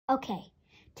Okay,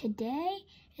 today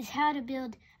is how to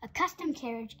build a custom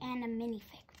carriage and a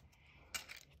minifig.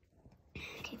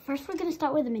 Okay, first we're gonna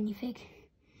start with a minifig.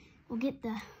 We'll get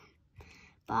the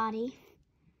body,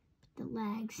 the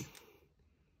legs,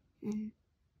 and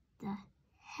the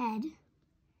head.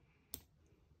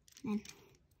 Then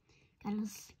got a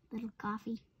little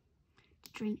coffee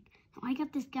to drink. Now I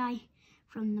got this guy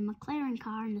from the McLaren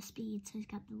car and the Speed, so he's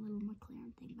got the little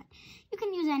McLaren thing. But you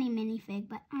can use any minifig,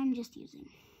 but I'm just using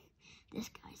this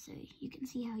guy so you can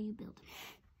see how you build him.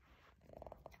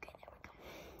 Okay, there we go.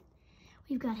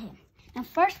 We've got him. Now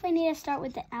first we need to start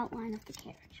with the outline of the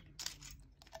carriage.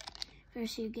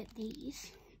 First you get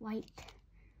these white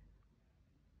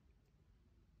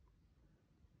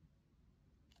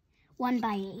one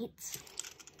by 8s.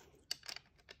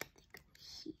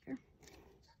 Here.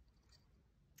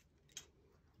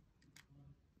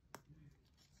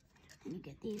 And you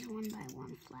get these 1 by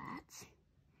 1 flats.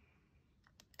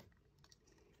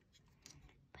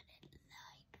 Put it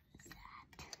like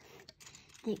that.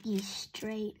 Take these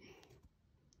straight.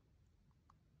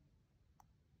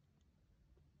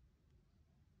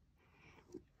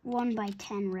 One by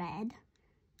 10 red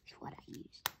is what I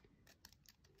used.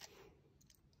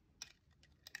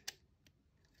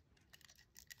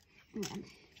 And then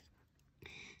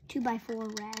 2 by 4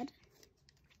 red, like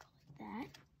that.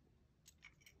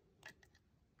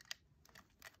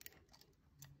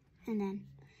 And then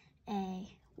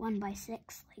a 1 by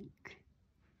 6 like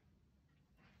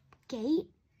gate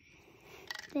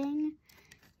thing.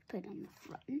 Put on the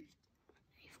front.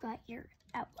 You've got your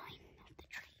outline of the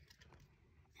tree.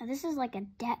 Now this is like a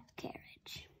deck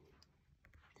carriage.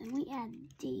 Then we add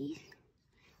these.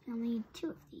 You'll need 2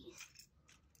 of these.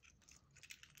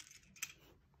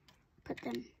 Put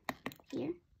them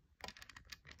here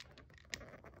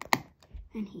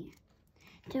and here.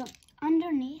 So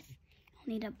underneath,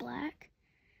 you'll need a black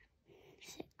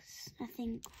 6, I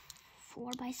think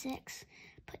 4 by 6.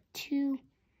 Put 2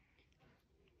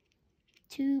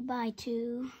 by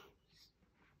 2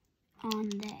 on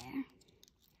there.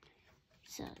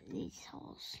 So these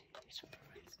holes sort of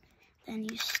runs. Then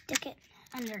you stick it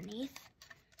underneath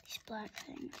these black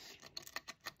things.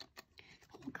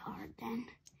 Hold hard then.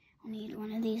 You'll need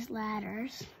one of these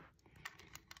ladders.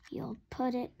 You'll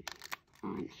put it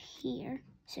on here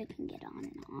so it can get on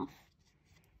and off.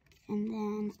 And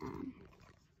then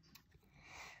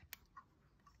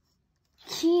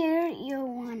here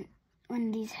you'll want one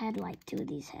of these headlights, 2 of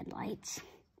these headlights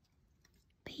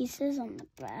pieces on the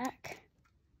back.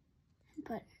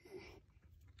 Put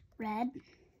red,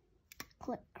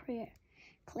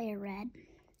 clear red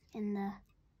in the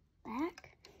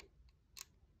back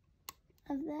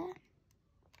of that,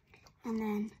 and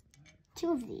then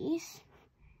 2 of these,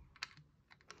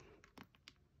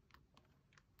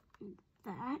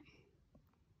 that,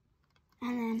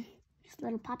 and then this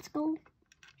little popsicle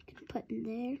you can put in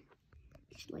there,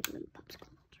 just like little popsicle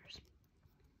holders,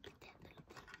 like that little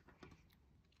thing.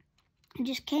 I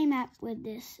just came up with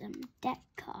this deck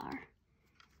car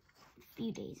a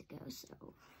few days ago,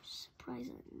 so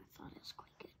surprisingly I thought it was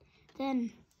quite good.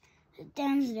 Then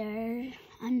down there,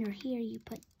 under here, you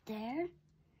put there,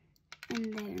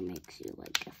 and there makes you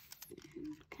like a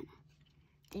kind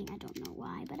of thing. I don't know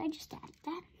why, but I just added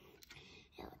that.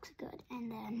 It looks good.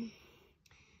 And then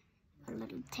a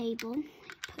little table you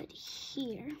put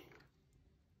here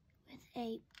with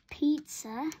a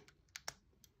pizza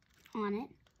on it.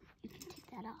 You can take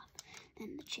that off.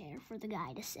 Then the chair for the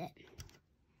guy to sit.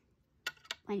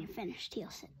 When you're finished,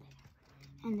 he'll sit there.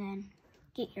 And then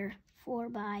get your 2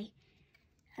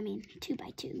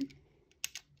 by 2.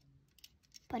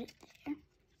 Put it there.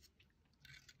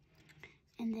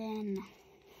 And then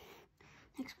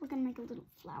next we're gonna make a little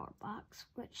flower box,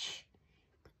 which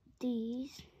put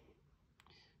these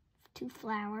 2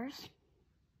 flowers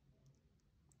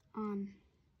on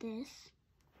this.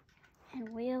 And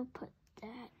we'll put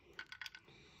that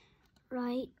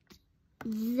right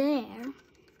there.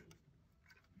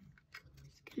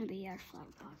 It's gonna be our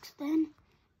flower box. Then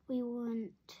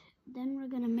we're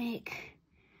gonna make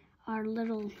our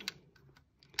little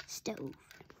stove.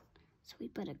 So we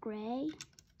put a gray,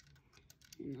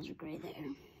 and there's a gray there.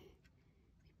 We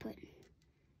put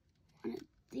one of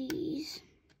these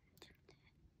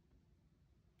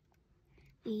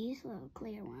little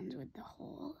clear ones with the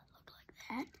hole that look like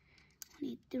that. We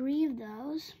need 3 of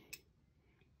those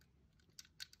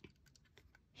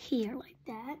here like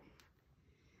that.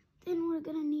 Then we're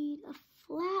gonna need a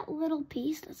flat little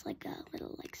piece that's like a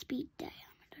little speed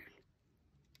diameter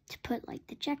to put like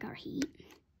the check our heat,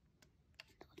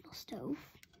 the little stove,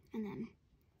 and then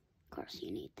of course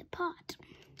you need the pot to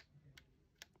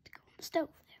go on the stove.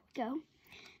 There we go.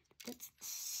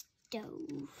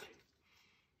 stove.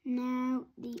 Now,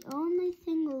 the only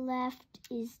thing left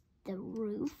is the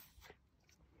roof.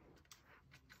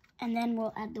 And then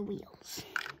we'll add the wheels.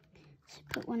 So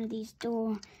put one of these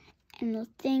door and the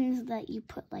things that you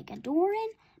put like a door in,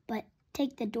 but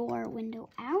take the door window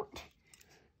out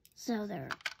so there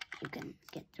you can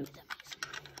get through them easily.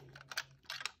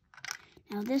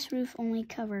 Now this roof only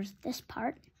covers this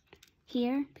part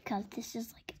here because this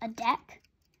is like a deck.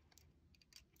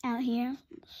 Out here,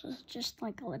 this is just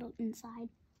like a little inside.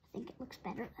 I think it looks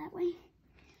better that way.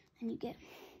 Then you get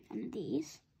one of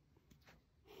these.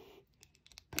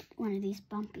 Put one of these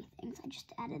bumpy things. I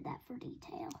just added that for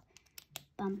detail.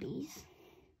 Bumpies.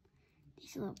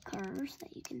 These little curves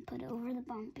that you can put over the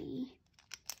bumpy.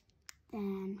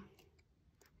 Then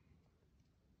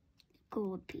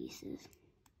gold pieces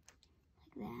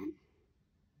like that.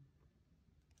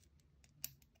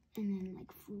 And then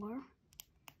like 4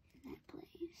 in that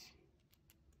place.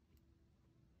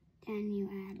 Then you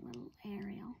add a little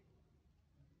aerial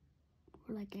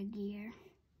or like a gear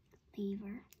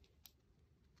lever.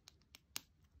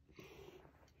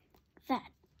 That.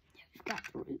 We've got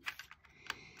the roof.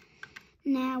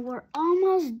 Now we're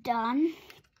almost done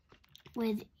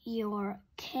with your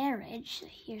carriage. So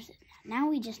here's it. Now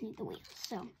we just need the wheels.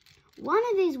 So one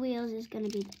of these wheels is going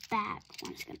to be the back,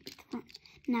 one is going to be the front.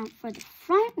 Now for the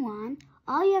front one,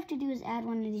 all you have to do is add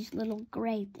one of these little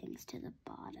gray things to the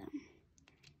bottom.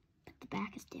 But the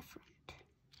back is different.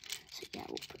 So yeah,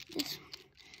 we'll put this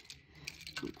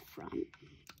one on the front.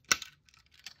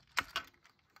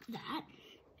 That.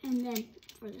 And then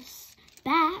for this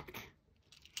back,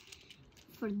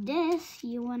 for this,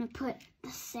 you want to put the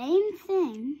same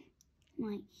thing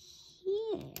like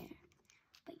here.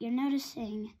 But you're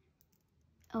noticing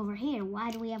over here,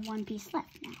 why do we have one piece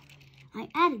left now? I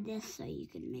added this so you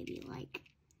can maybe like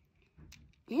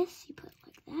this, you put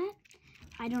like that.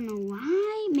 I don't know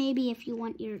why. Maybe if you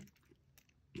want your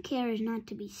carriage not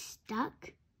to be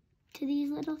stuck to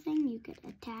these little things, you could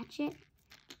attach it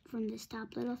from this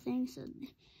top little thing so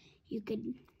you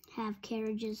could have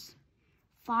carriages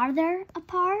farther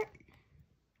apart.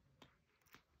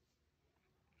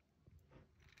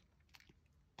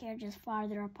 Carriages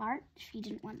farther apart if you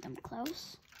didn't want them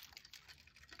close.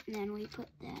 And then we put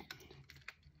that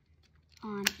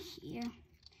on here.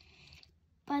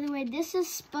 By the way, this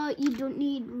is spot you don't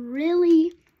need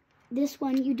really, this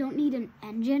one you don't need an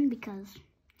engine because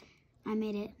I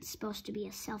made it supposed to be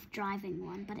a self-driving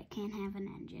one, but it can't have an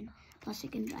engine. Plus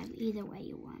it can drive either way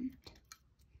you want.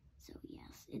 So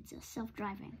yes, it's a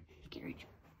self-driving carriage.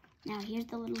 Now here's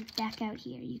the little deck out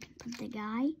here. You can put the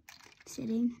guy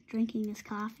sitting, drinking his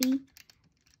coffee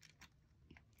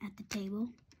at the table.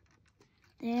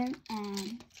 There,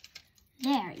 and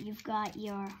there you've got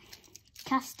your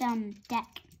custom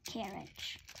deck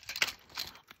carriage.